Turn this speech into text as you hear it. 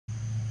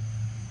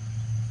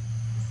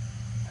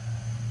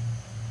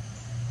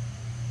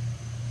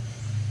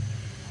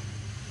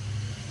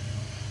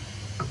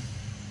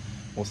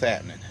What's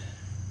happening?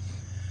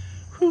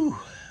 Whew.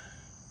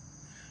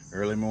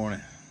 Early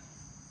morning.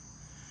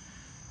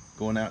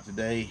 Going out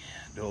today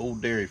to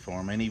old dairy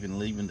farm. Ain't even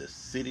leaving the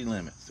city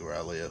limits where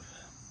I live.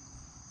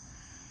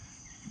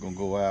 Gonna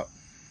go out,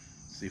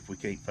 see if we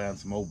can't find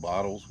some old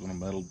bottles. Gonna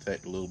metal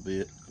detect a little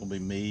bit. Gonna be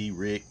me,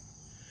 Rick,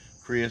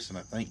 Chris, and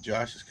I think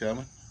Josh is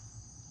coming.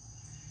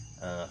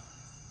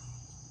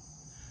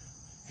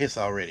 It's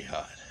already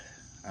hot.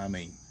 I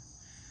mean,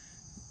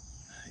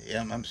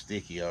 yeah, I'm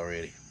sticky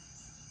already.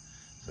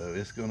 So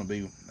it's gonna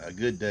be a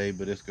good day,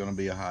 but it's gonna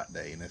be a hot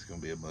day, and it's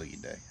gonna be a muggy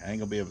day. I ain't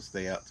gonna be able to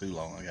stay out too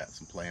long. I got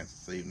some plans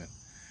this evening,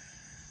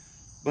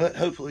 but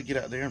hopefully get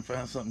out there and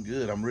find something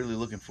good. I'm really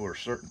looking for a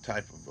certain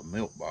type of a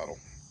milk bottle.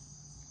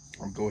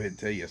 I'll go ahead and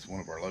tell you, it's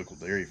one of our local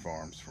dairy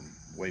farms from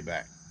way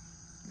back,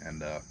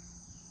 and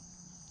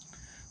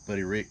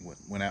buddy Rick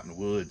went out in the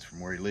woods from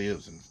where he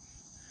lives and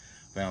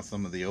found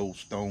some of the old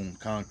stone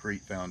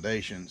concrete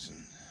foundations,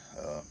 and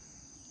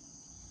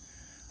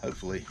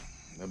hopefully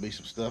there'll be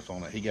some stuff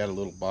on it. He got a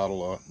little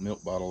bottle,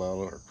 milk bottle out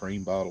of it, or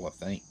cream bottle, I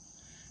think.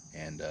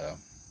 And I'm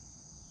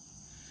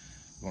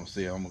gonna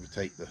see. I'm gonna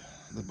take the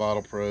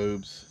bottle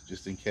probes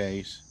just in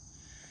case.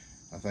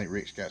 I think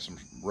Rick's got some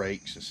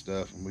rakes and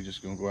stuff, and we're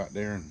just gonna go out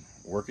there and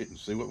work it and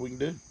see what we can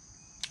do.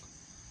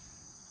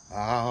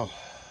 I'll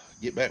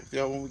get back with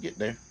y'all when we get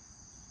there.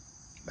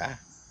 Bye.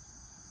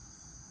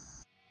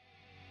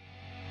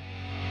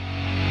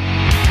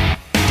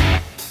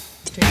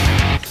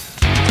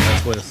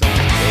 That's what it sounds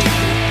like.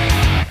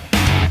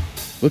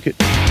 Look at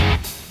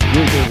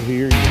Rick over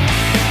here.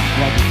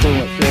 Like he's pulling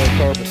up shell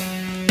carpet.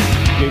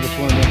 Gave us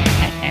one of them.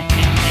 I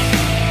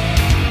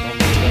don't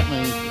know what that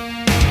means.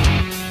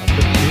 I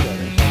couldn't see that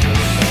inside the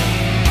other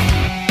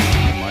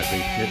side. It might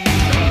be hitting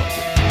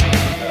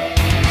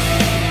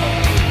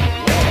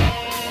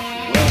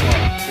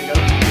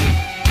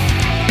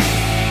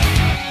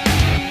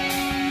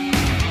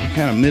the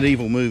kind of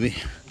medieval movie.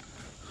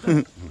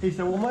 He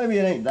said, well, maybe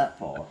it ain't that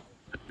far.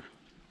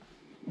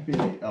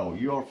 Oh,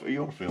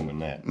 you're filming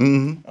that.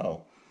 Mm-hmm.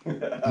 Oh.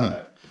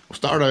 We'll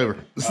start over.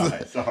 All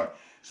right, sorry.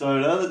 So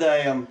the other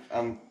day,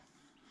 I'm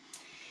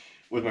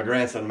with my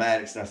grandson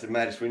Maddox, and I said,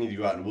 Maddox, we need to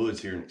go out in the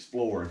woods here and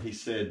explore. And he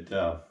said,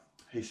 well,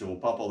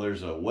 Papa,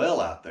 there's a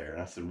well out there.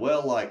 And I said,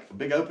 well, like a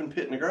big open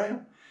pit in the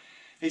ground?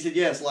 He said,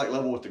 yeah, it's like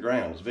level with the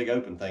ground. It's a big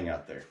open thing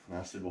out there. And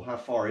I said, well, how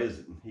far is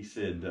it? And he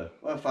said,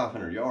 well,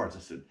 500 yards. I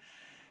said,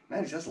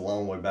 Maddox, that's a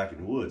long way back in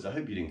the woods. I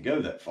hope you didn't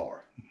go that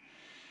far.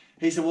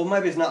 He said, well,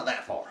 maybe it's not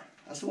that far.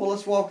 I said, well,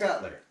 let's walk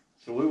out there.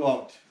 So we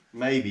walked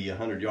maybe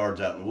 100 yards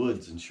out in the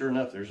woods, and sure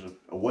enough, there's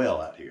a well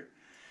out here,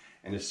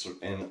 and it's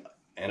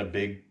and a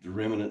big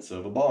remnants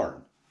of a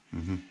barn.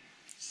 Mm-hmm.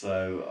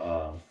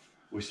 So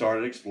we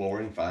started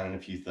exploring, finding a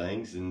few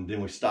things, and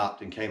then we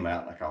stopped and came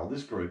out, and I called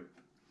this group,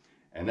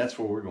 and that's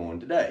where we're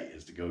going today,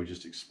 is to go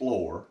just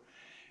explore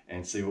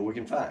and see what we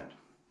can find.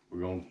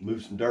 We're going to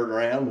move some dirt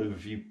around, move a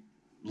few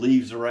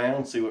leaves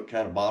around, see what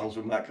kind of bottles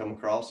we might come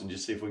across, and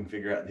just see if we can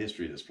figure out the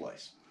history of this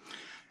place.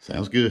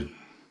 Sounds good.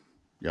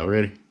 Y'all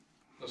ready?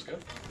 Let's go.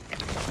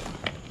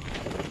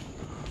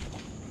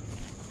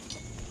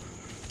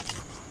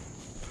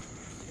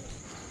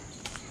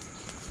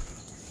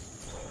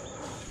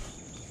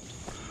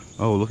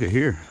 Oh, look at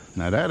here.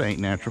 Now that ain't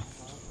natural.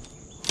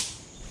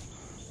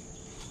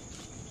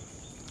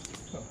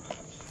 Well,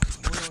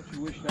 if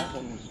you wish that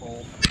one was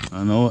whole.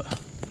 I know it.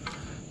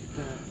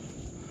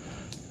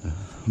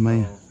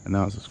 Man,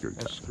 now it's a screw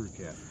cap. That's a screw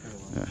cap.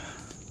 Yeah.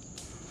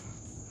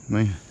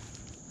 Man.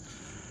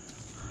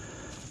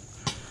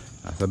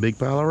 That's a big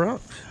pile of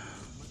rocks.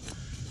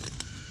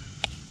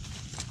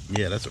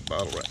 Yeah, that's a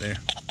bottle right there.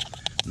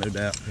 No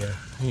doubt. Yeah.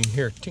 You can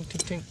hear tink,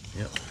 tink, tink.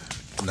 Yep.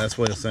 And that's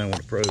what it sounds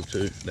with a probe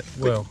too. That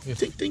well,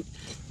 tink, tink.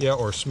 Yeah,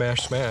 or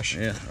smash, smash.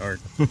 Yeah, or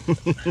I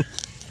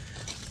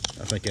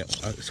think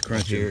it's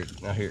crunchy.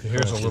 I hear it.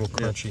 Here's a little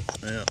crunchy.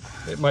 Yeah.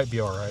 It might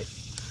be all right.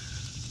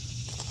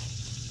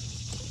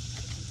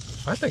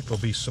 I think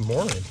there'll be some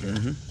more in here.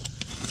 Mm-hmm.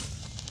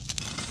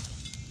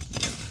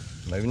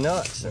 Maybe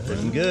not. That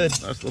looking good.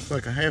 That looks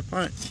like a half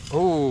pint.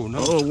 Oh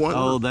no!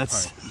 Oh,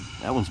 that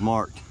one's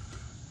marked.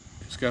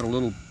 It's got a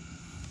little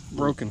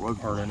broken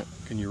part in it.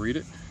 Can you read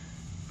it?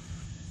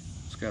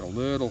 It's got a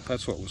little.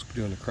 That's what was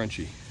doing the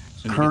crunchy.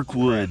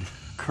 Kirkwood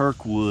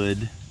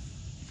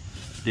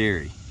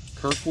Dairy.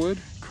 Kirkwood.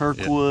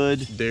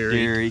 Yep.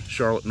 Dairy,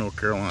 Charlotte, North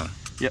Carolina.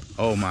 Yep.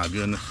 Oh my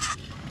goodness.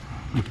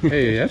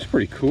 Hey, that's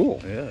pretty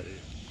cool. Yeah.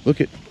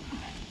 Look at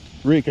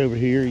Rick over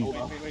here.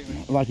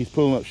 Wait. Like he's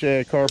pulling up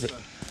shag carpet.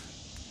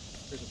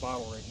 There's a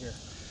bottle right here.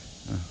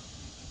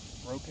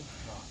 Broken?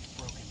 Oh, it's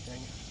broken,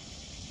 dang it.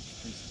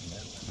 Piece of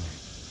metal.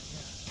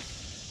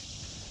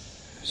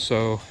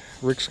 So,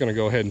 Rick's going to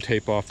go ahead and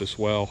tape off this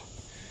well.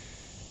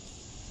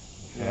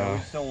 Yeah, we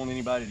just don't want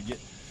anybody to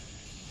get,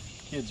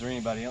 kids or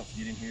anybody else to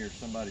get in here if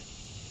somebody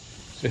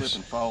slip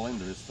and fall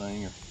into this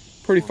thing.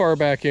 Pretty far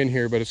back in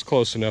here, but it's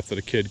close enough that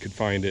a kid could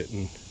find it.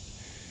 And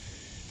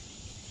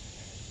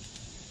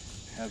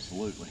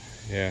absolutely.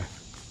 Yeah.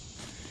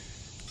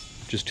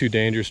 Just too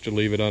dangerous to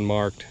leave it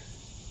unmarked.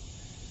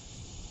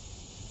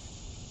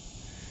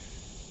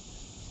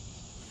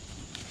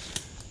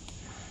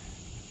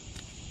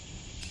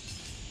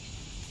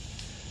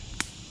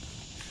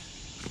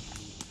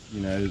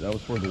 You know, that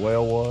was where the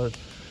well was,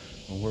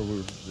 and where we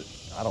were.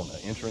 I don't know,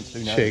 entrance.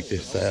 Who knows? Check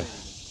this out.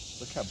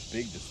 Look how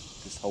big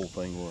this whole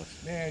thing was.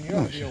 Man, you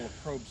ought to be able to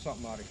probe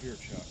something out of here,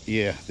 Chuck.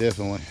 Yeah,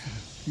 definitely.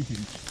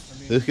 I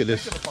mean, Look at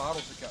this. Think of the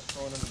bottles that got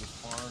thrown into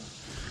this barn.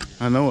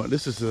 I know it.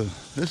 This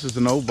is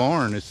an old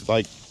barn. It's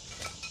like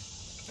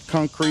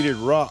concreted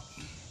rock.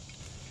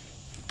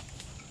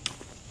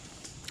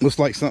 Looks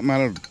like something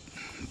out of.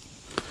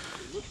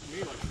 It looks to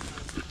me like.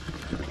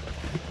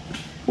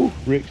 Ooh,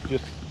 Rick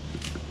just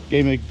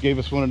gave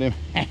us one of them.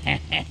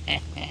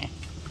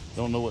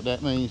 Don't know what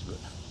that means, but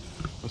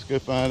let's go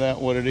find out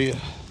what it is.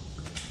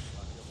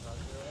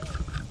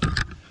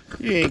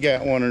 You ain't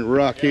got one in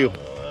Rock Hill.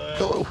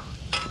 Hello.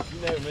 You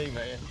know me,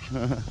 man.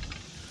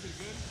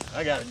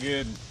 I got it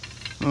good.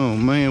 Oh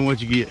man,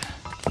 what'd you get?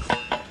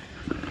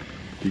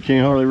 You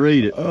can't hardly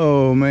read it.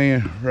 Oh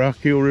man, Rock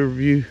Hill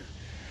Riverview.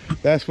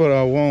 That's what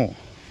I want.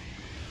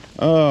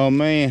 Oh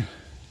man.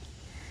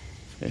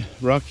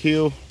 Rock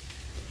Hill.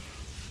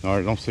 All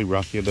right, don't see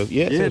Rock Hill. Does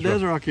yeah, It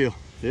does Rock Hill.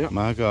 Yeah.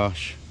 My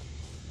gosh.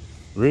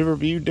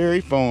 Riverview Dairy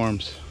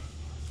Farms.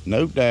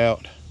 No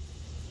doubt.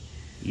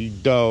 You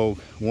dog.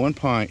 1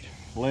 pint.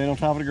 Laying on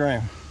top of the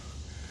ground.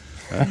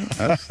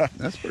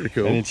 That's pretty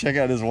cool. And then check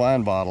out this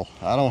wine bottle.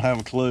 I don't have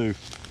a clue.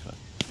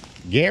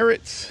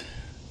 Garrett's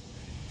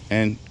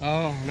and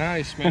Oh,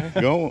 nice, man.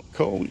 go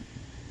cold.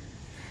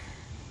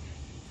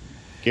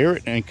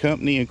 Garrett and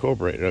Company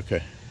Incorporated.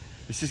 Okay.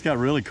 It's just got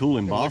really cool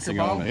embossing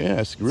on it.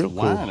 Yeah, it's real It's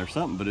cool. wine or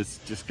something, but it's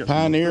just got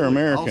Pioneer really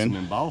American. awesome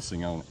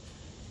embossing on it.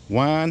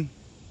 Wine.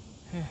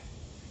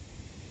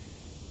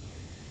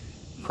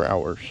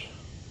 Crowers.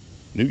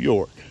 New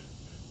York.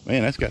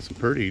 Man, that's got some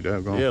pretty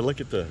doggone. Yeah,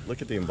 look at the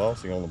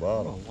embossing on the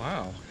Oh, bottom.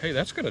 wow. Hey,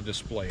 that's going to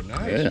display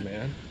nice, Yeah.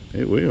 man.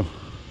 It will.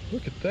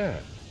 Look at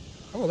that.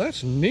 Oh,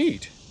 that's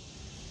neat.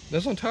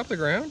 That's on top of the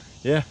ground?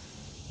 Yeah.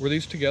 Were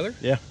these together?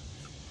 Yeah,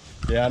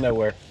 I know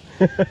where.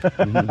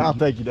 I'll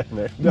take you down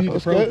there. You need to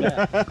probe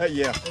that.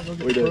 Yeah,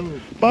 we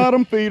do.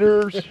 Bottom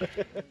feeders.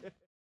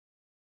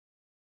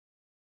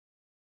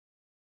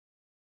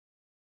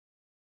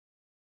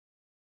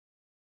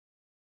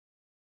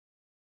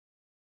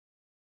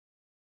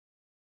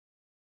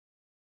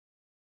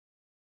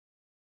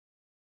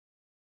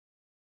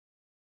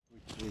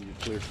 We need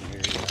to clear some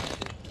area.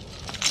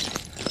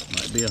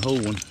 Might be a whole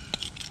one.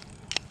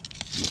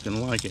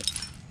 Looking like it.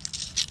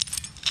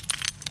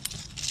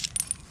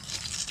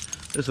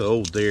 This is an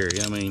old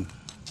dairy. I mean,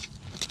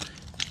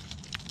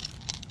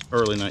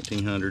 early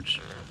 1900s.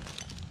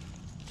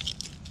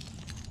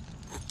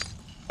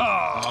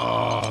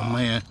 Oh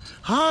man,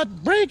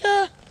 hot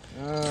breaker.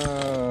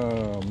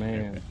 Oh,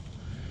 man.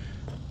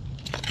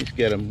 He's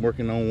got him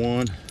working on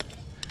one.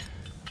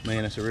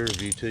 Man, that's a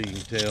Riverview too. You can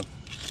tell.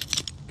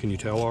 Can you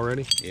tell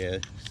already? Yeah.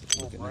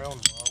 Looking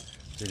at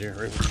see there,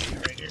 Riverview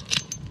right here.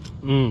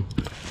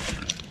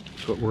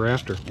 That's what we're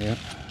after. Yeah.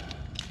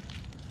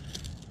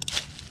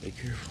 Be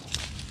careful.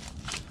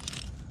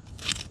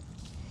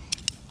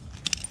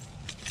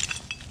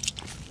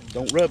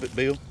 Don't rub it,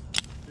 Bill.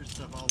 There's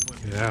stuff all the way.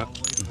 Yeah, all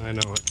the way I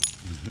know it.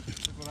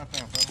 Look what I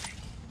found, fellas.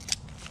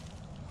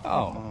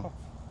 Oh.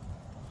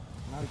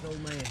 Nice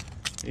old man.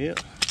 Yep.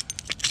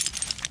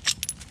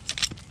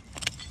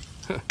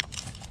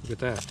 Look at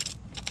that.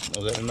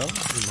 Oh, is that enough?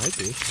 It might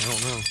be. I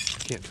don't know.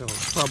 I can't tell.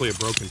 It's probably a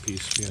broken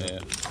piece. You know, Yeah.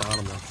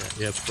 bottom like that.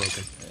 Yeah, it's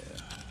broken.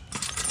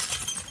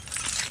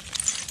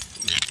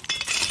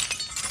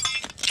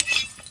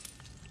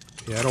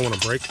 Yeah, I don't want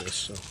to break this.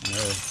 So.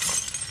 No.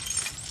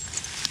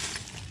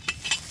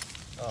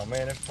 Oh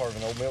man, that's part of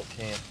an old milk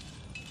can.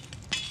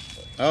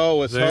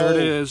 Oh, it's There whole.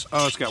 it is.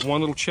 Oh, it's got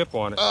one little chip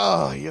on it.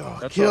 Oh, y'all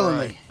That's killing all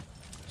right. me.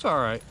 It's all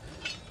right.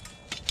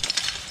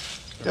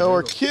 Y'all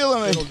are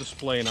killing It'll me.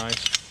 display nice.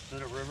 Is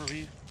that a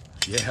Riverview?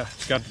 Yeah,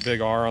 it's got the big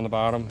R on the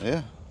bottom.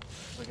 Yeah.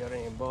 They got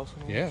any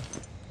embossing on it? Yeah.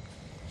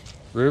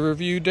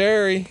 Riverview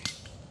Dairy.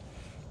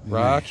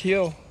 Rock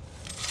Hill.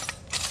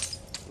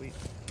 Sweet.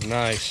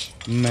 Nice.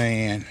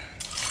 Man.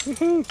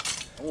 Woohoo.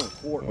 I want a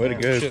quart. Way to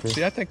go. Chip. Chris.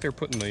 See, I think they're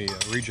putting the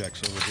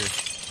rejects over here.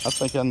 I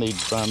think I need to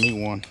find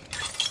me one.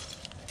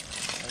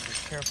 I'd be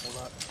careful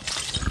not.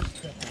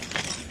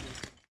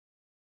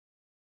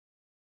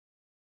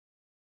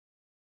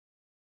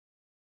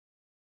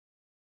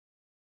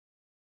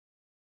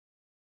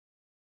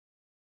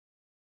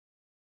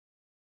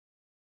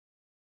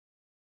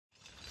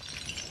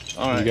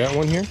 All right. You got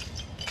one here?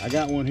 I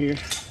got one here.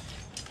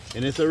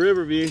 And it's a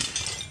Riverview.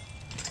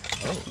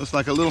 Oh. Looks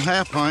like a little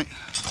half pint.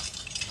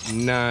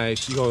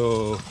 Nice.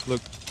 Oh,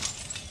 look.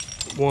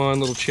 One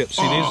little chip.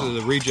 See, these are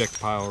the reject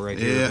pile right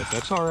here. Yeah. But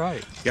that's all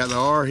right. Got the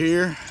R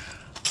here.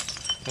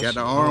 Got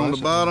the R on the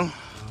bottom.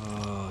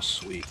 Oh,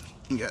 sweet.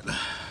 Got the,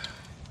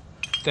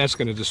 That's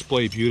going to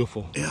display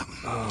beautiful. yeah.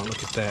 Oh,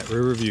 look at that.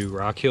 Riverview,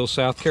 Rock Hill,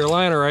 South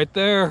Carolina right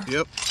there.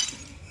 Yep.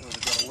 Oh, they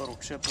got a little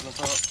chip on the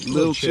top.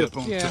 Little chip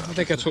on Yeah, top. I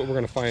think that's what we're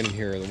going to find in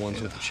here, the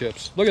ones with the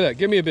chips. Look at that.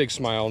 Give me a big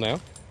smile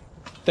now.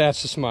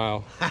 That's the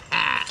smile.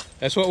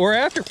 That's what we're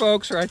after,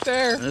 folks, right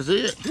there. That's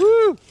it.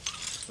 Woo!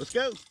 Let's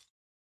go.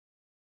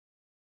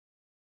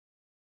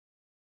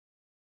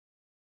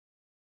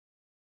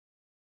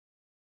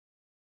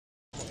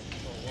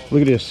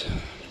 Look at this.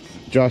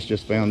 Josh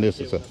just found this.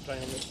 It's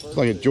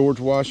like a George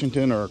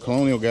Washington or a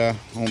Colonial guy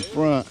on the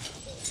front.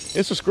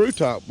 It's a screw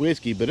top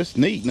whiskey, but it's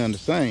neat and the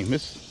same.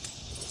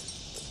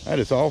 That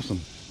is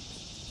awesome.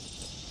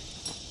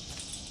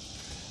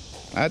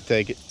 I'd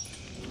take it.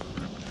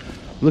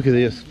 Look at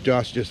this.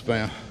 Josh just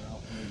found.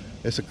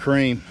 It's a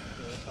cream.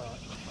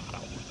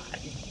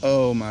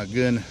 Oh my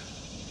goodness.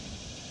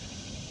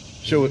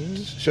 Show it.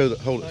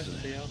 Hold it.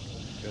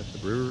 Got the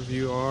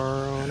Riverview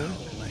R on it.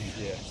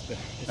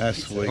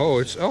 That's sweet.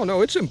 Oh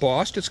no, it's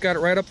embossed. It's got it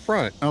right up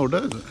front. Oh,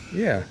 does it?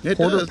 Yeah. It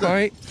Quarter does,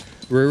 pint,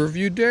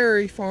 Riverview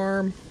Dairy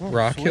Farm,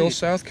 Rock sweet. Hill,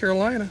 South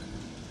Carolina.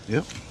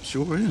 Yep,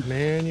 sure is.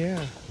 Man,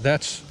 yeah.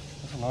 That's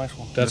a nice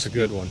one. That's a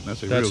good one.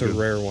 That's a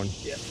rare one.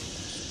 Yeah.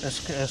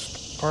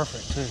 That's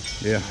perfect too.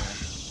 Yeah.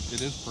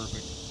 It is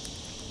perfect.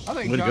 I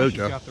think Way to Josh go, has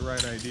Josh. got the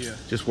right idea.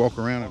 Just walk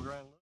around and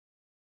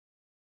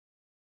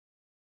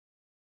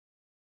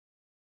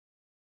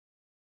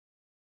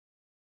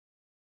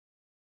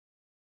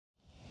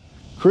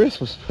Chris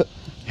was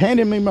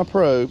handing me my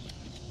probe,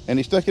 and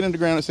he stuck it in the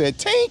ground and said,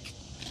 "Tink!"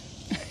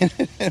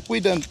 And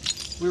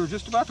we were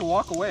just about to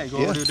walk away and go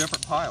over to a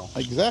different pile.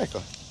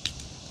 Exactly.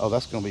 Oh,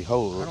 that's going to be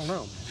holes. I don't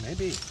know.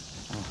 Maybe.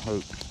 I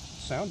hope.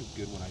 Sounded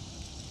good when I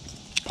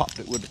Popped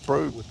it with the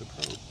probe.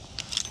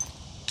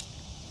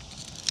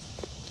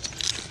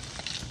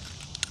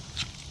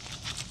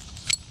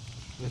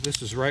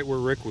 This is right where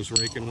Rick was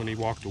raking when he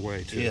walked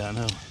away, too. Yeah, I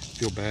know.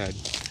 Feel bad.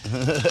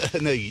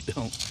 No, you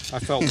don't. I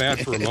felt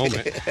bad for a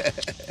moment.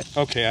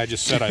 Okay, I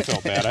just said I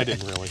felt bad. I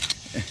didn't really.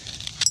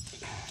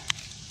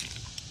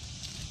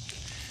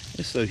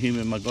 It's so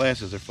humid, my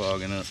glasses are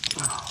fogging up.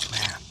 Oh,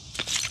 man.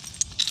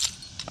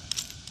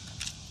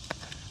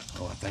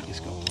 Oh, I think it's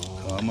going to.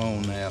 Come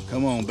on now.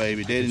 Come on,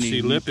 baby. Daddy needs See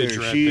a new lippage pair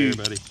of right shoes.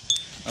 there, buddy.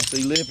 I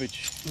see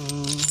lippage.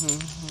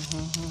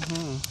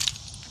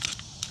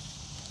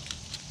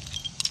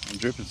 I'm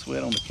dripping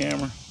sweat on the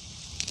camera.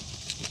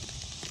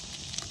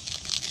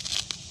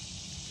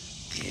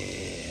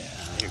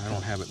 Yeah. I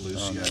don't have it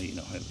loose Oh, yet. no, you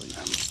don't have it loose.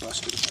 I'm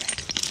busted.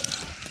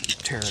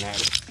 Keep tearing at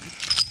it.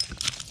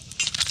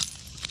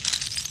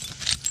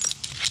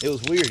 It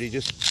was weird. He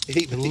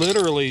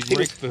Literally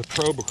raked the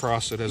probe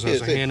across it as I was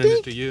said, handing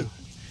it to you.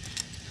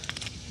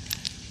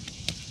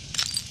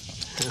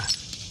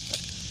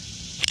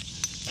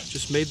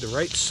 Just made the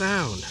right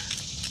sound.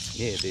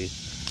 Yeah, dude.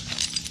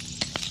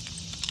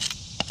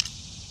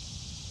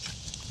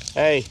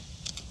 Hey,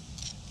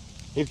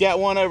 he's got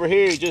one over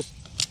here. He just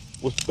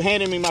was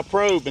handing me my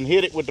probe and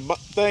hit it with the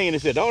thing, and he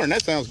said, "Darn,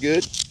 that sounds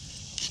good."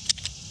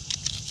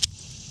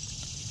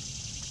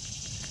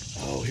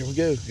 Oh, here we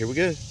go. Here we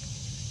go.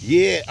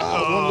 Yeah.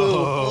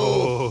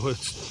 Oh, one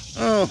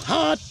little.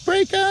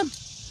 Heartbreaker.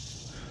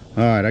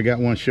 All right, I got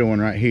one showing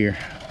right here.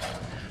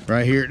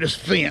 Right here at this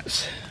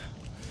fence.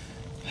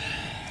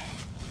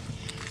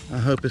 I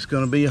hope it's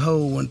going to be a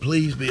whole one.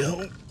 Please be a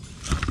hole.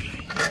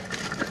 Okay.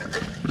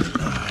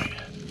 All right.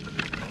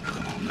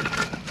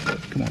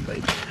 Come on,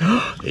 baby.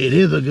 It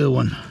is a good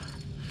one.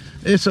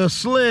 It's a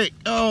slick.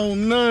 Oh,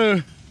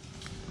 no.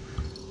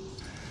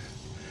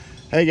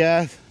 Hey,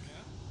 guys.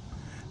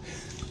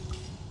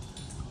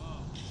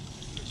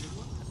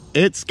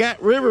 It's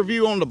got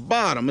Riverview on the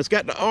bottom. It's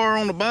got the R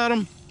on the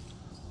bottom.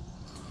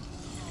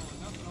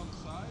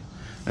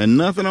 And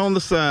nothing on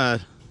the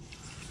side.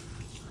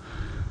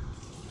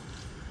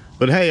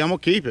 But hey, I'm gonna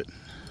keep it.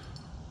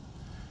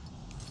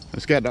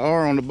 It's got the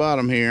R on the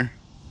bottom here.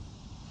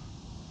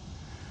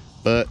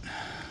 But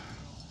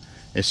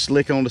it's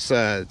slick on the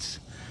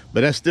sides.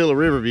 But that's still a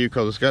Riverview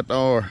because it's got the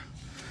R.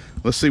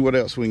 Let's see what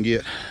else we can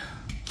get.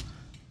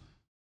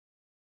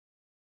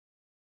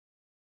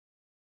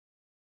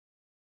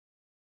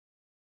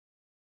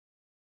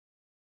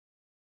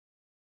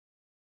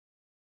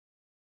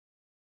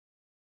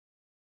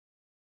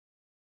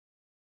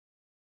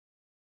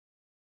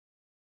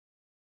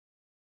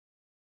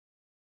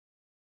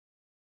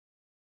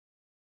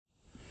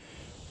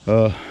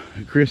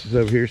 Chris is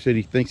over here, said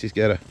he thinks he's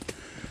got a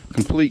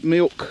complete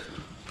milk.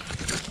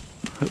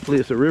 Hopefully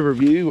it's a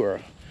Riverview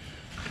or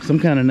some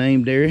kind of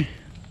named dairy.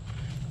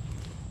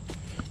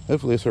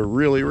 Hopefully it's a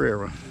really rare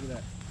one. Look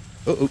at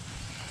Uh-oh.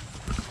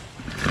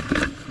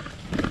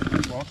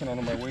 that. Walking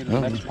on my way to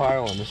the next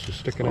pile and this was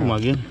sticking out. Oh my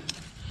goodness.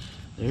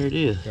 There it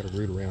is. Got a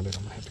root around it.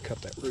 I'm gonna have to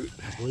cut that root.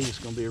 I believe it's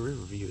gonna be a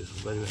Riverview.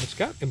 It's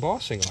got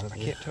embossing on it. I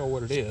can't tell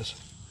what it is.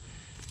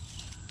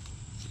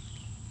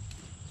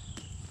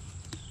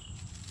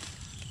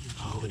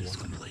 Oh, it is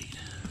complete.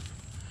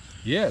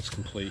 Yeah, it's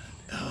complete.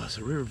 Oh, it's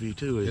a Riverview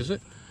too. Is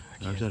it?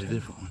 Or is that a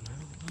different one?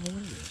 I don't know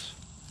what it is.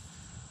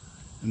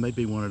 It may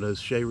be one of those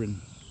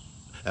Sharon.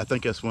 I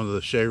think that's one of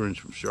the Sharons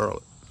from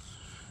Charlotte.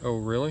 Oh,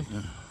 really?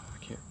 Yeah. I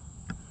can't.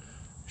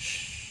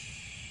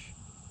 Shh.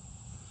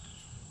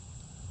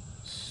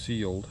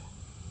 Sealed.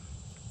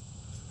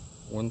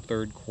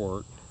 1/3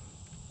 quart.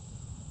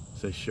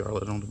 Say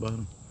Charlotte on the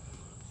bottom.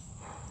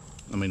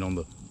 I mean on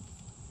the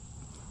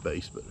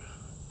base, but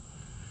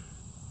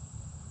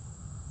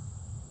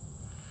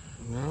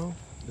No,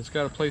 it's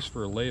got a place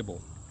for a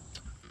label.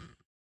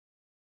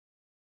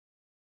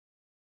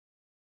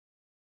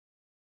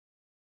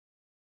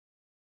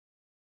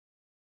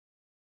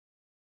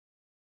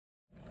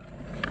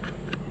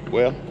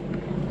 Well,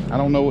 I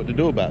don't know what to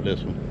do about this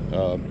one.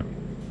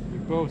 We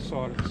both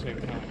saw it at the same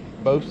time.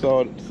 Both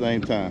saw it at the same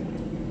time.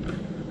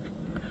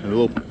 A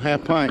little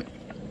half pint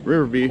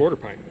Riverview. Quarter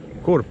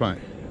pint. Quarter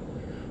pint.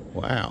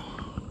 Wow.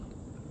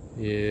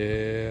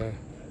 Yeah.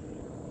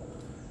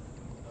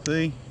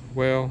 See?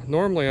 Well,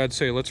 normally I'd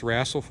say let's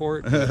wrestle for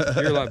it, but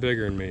you're a lot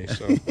bigger than me,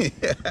 so Yeah.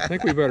 I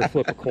think we better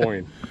flip a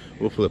coin.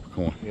 We'll flip a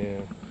coin. Yeah.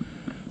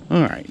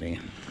 All right, then.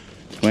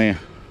 Man,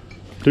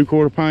 2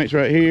 quarter pints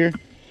right here.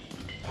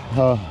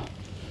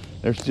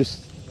 There's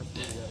just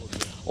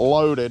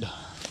loaded.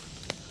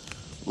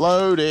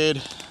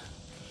 Loaded.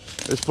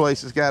 This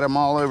place has got them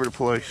all over the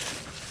place.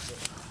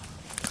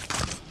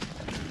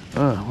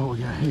 What we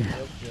got here?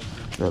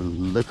 The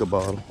liquor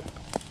bottle.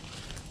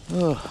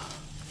 Broken.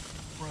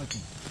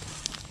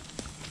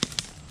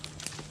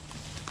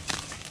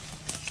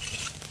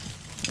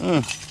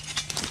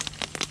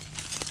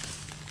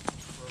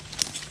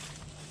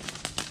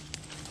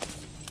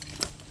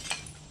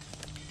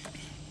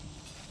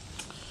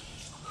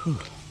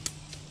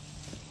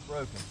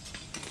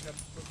 Have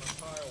to put my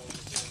pile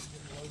over here and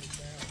get loaded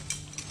down.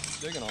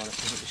 Digging on it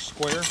because it was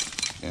square.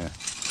 Yeah.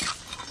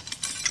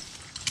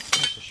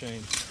 That's a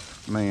shame.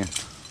 Man,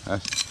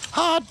 that's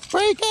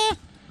heartbreaker.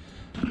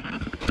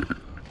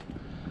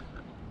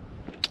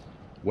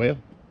 Well,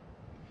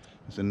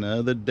 it's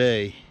another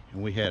day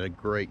and we had a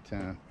great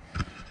time.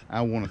 I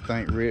want to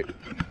thank Rick.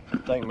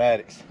 Thank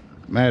Maddox.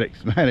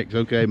 Maddox,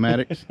 okay,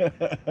 Maddox.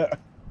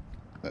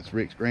 That's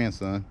Rick's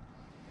grandson.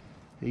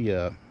 He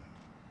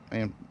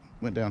man,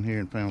 went down here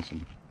and found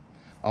some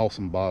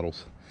awesome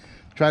bottles.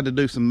 Tried to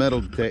do some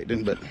metal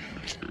detecting, but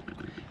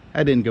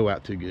that didn't go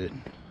out too good.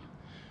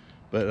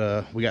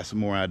 But we got some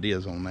more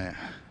ideas on that.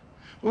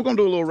 We're gonna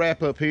do a little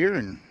wrap up here,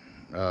 and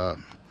I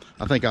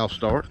think I'll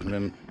start and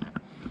then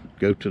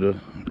go to the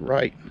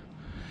right.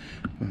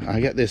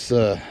 I got this.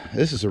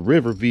 This is a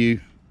Riverview.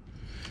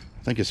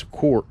 I think it's a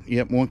quart.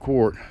 Yep, 1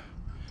 quart.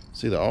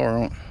 See the R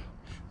on it,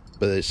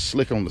 but it's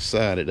slick on the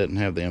side. It doesn't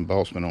have the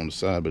embossment on the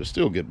side, but it's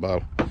still a good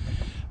bottle.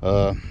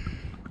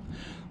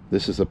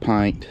 This is a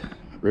pint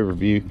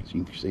Riverview. As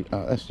you can see,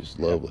 oh, that's just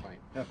lovely.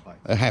 Half pint.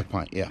 A half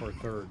pint, yeah. Or a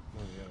third.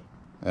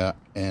 Yeah,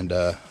 and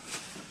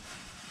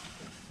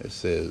it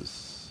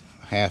says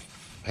half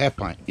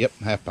pint. Yep,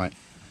 half pint.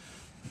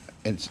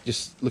 And it's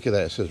just look at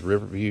that. It says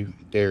Riverview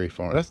Dairy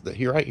Farm. That's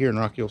here, right here in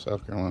Rock Hill,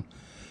 South Carolina.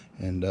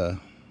 And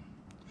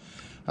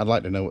I'd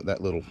like to know what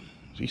that little.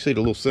 You see the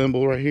little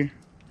symbol right here,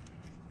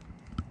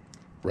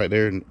 right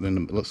there, and then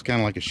it looks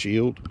kind of like a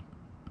shield,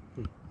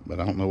 but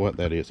I don't know what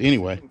that is.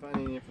 Anyway, I didn't find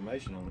any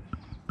information on it.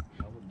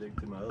 I will dig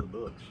through my other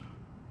books.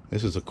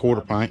 this is a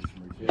quarter pint.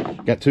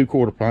 Got 2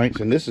 quarter pints,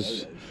 and this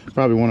is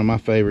probably one of my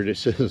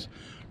favorites. It says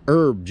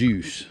herb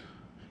juice.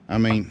 I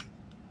mean,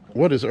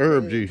 what is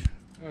herb juice?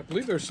 I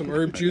believe there's some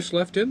herb juice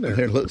left in there.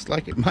 There looks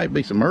like it might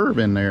be some herb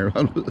in there.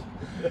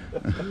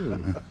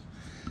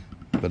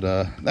 But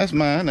that's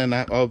mine, and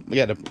I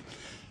got a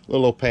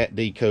little old Pat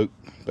D Coke.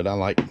 But I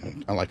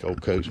like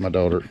old Cokes. My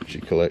daughter, she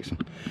collects them.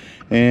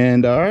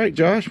 And all right,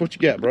 Josh, what you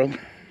got, bro?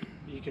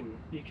 You can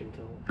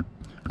tell.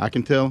 I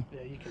can tell.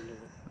 Yeah, you can do it.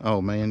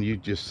 Oh man, you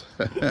just.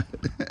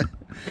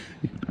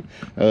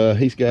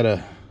 He's got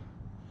a.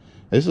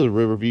 This is a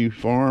Riverview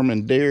Farm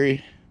and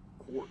Dairy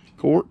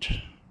Quart.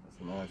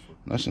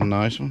 That's a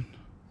nice one.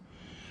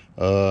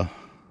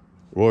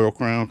 Royal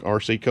Crown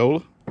RC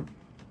Cola.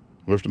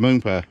 Where's the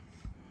moon pie?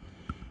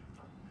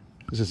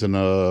 This is an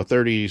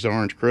 30s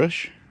Orange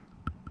Crush.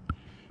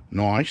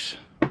 Nice.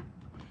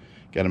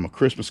 Got him a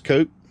Christmas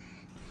Coke.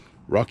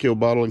 Rock Hill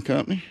Bottling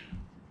Company.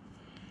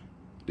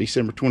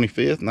 December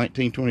 25th,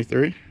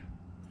 1923.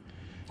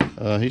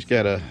 He's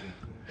got a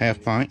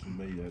half pint. To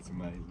me, that's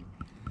amazing.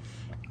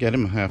 Got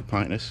him a half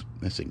pint.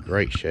 That's in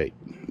great shape.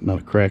 Not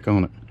a crack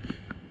on it.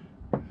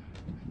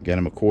 Got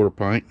him a quarter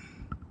pint.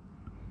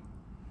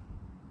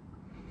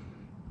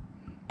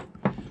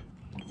 A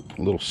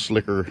little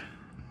slicker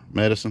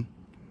medicine.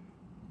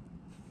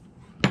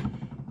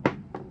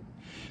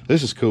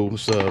 This is cool.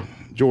 It's a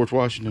George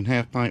Washington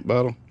half pint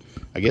bottle.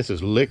 I guess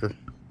it's liquor,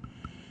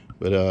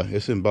 but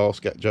it's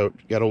embossed.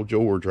 Got old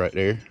George right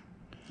there.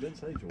 It doesn't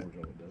say George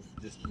on it, does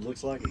it? Just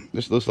looks like it.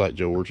 This looks like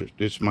George.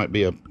 This might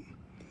be a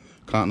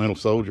Continental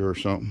Soldier or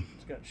something.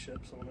 It's got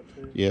ships on it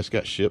too. Yeah, it's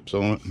got ships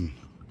on it. And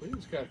I believe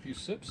it's got a few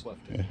sips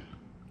left in Yeah. it.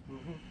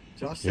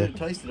 Josh said it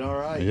tasted all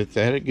right. it's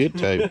had a good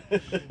taste.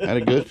 Had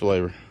a good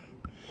flavor.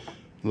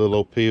 Little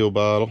old peel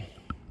bottle.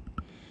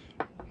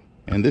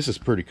 And this is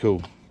pretty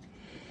cool.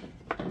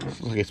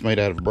 Looks like it's made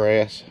out of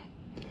brass.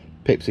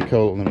 Pepsi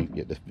Cola. Let me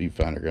get this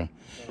viewfinder going.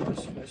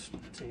 That's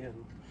 10.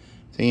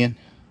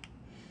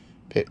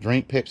 10.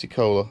 Drink Pepsi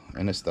Cola,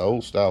 and it's the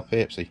old style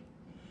Pepsi.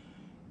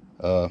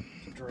 Drink.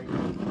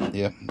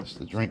 Yeah, that's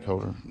the drink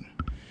holder.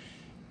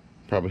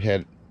 Probably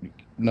had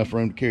enough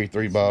room to carry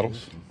 3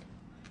 bottles.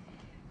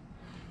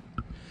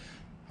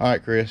 All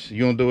right, Chris,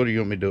 you want to do it or you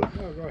want me to do it?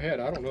 No, go ahead.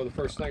 I don't know the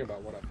first thing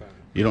about what I found.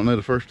 You don't know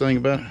the first thing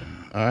about it?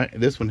 All right,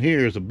 this one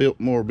here is a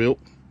Biltmore Built.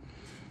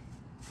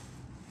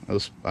 I'm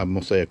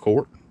gonna say a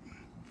quart.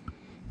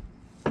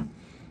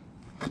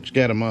 Just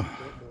got him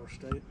Biltmore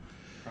State.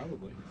 Probably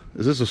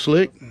Is this a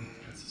slick?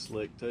 That's a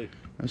slick too.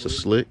 That's a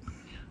slick.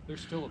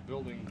 There's still a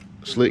building.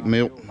 Slick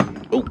milk.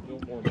 Oh.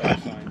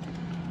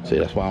 See,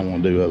 that's why I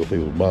want to do other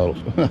people's bottles.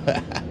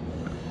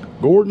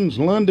 Gordon's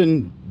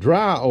London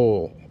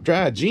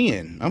dry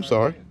gin. I'm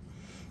sorry.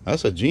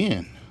 That's a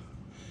gin.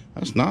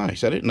 That's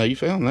nice. I didn't know you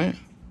found that.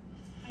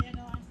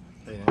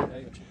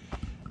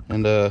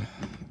 And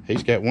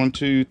he's got 1,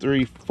 2,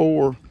 3,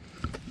 4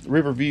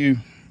 Riverview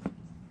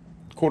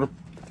quarter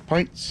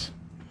pints.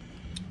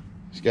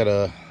 He's got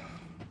a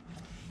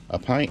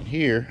pint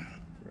here,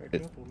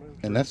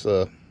 and that's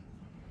a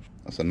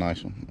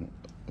nice one.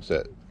 What's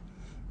that?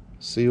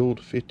 Sealed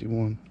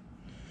 51.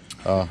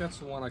 That's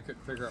the one I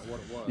couldn't figure out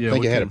what it was. Yeah, I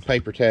think it had a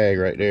paper tag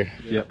right there.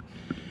 Yep.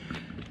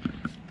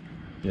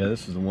 Yeah,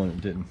 this is the one that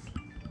didn't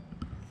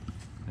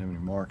have any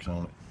marks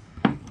on it.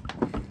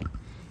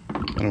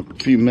 And a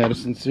few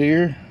medicines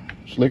here.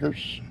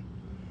 Slickers.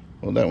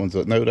 Well, that one's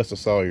no, that's a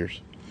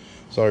Sawyer's.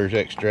 Sawyer's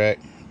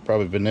extract.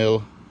 Probably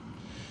vanilla.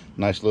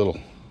 Nice little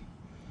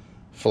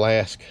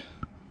flask.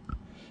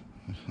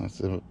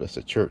 That's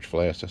a church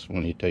flask. That's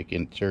one you take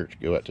in church,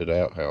 go out to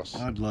the outhouse.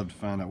 I'd love to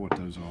find out what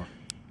those are.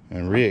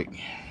 And Rick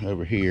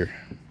over here,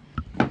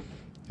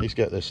 he's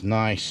got this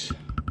nice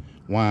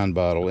wine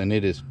bottle, and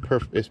it is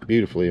perfect. It's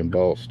beautifully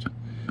embossed,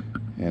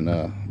 and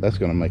that's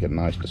going to make a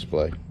nice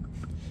display.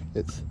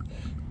 It's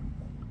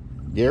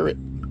Garrett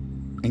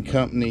and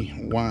Company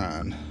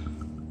wine,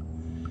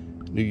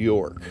 New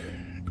York.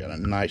 Got a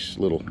nice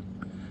little,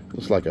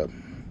 looks like a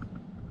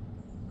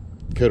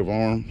coat of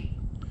arms.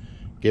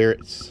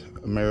 Garrett's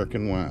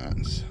American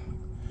Wines.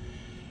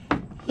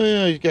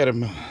 Yeah, he's got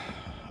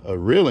a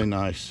really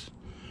nice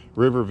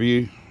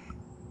Riverview.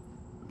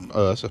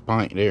 That's a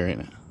pint there,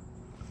 isn't it?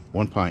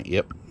 1 pint,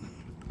 yep.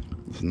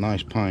 It's a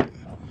nice pint.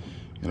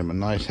 Got him a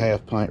nice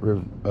half pint.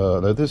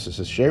 This is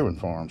a Sharon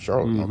Farm,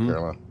 Charlotte, North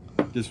Carolina.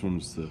 This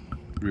one's the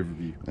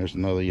Riverview. There's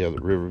another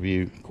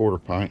Riverview quarter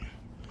pint.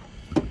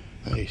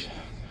 Hey,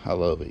 I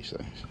love these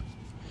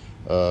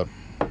things.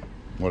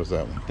 What is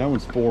that one? That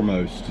one's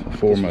Foremost.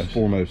 Foremost. This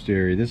Foremost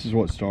area. This is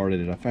what started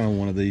it. I found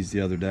one of these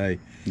the other day.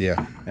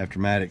 Yeah. After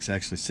Maddox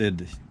actually said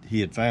that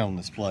he had found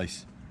this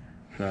place.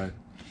 So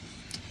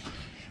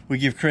we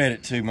give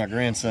credit to my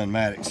grandson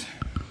Maddox.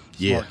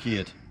 Smart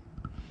kid.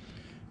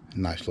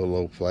 Nice little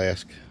old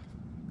flask.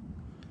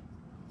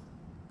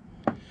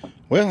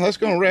 Well, that's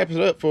going to wrap it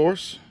up for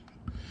us.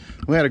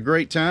 We had a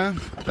great time.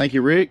 Thank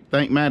you, Rick.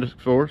 Thank Maddox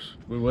for us.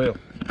 We will.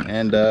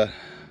 And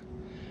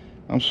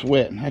I'm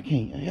sweating. I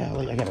can't. Yeah,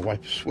 I got to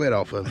wipe the sweat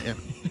off of it.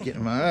 Get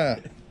in my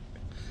eye.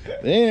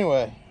 But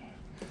anyway,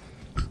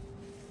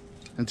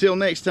 until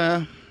next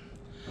time,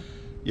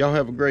 y'all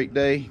have a great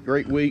day,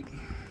 great week.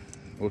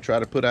 We'll try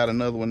to put out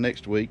another one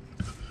next week.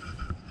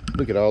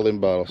 Look at all them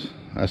bottles.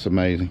 That's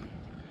amazing.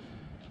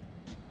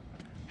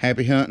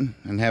 Happy hunting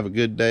and have a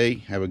good day.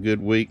 Have a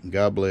good week.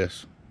 God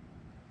bless.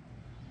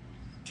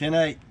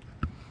 10-8.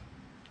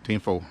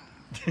 10-4.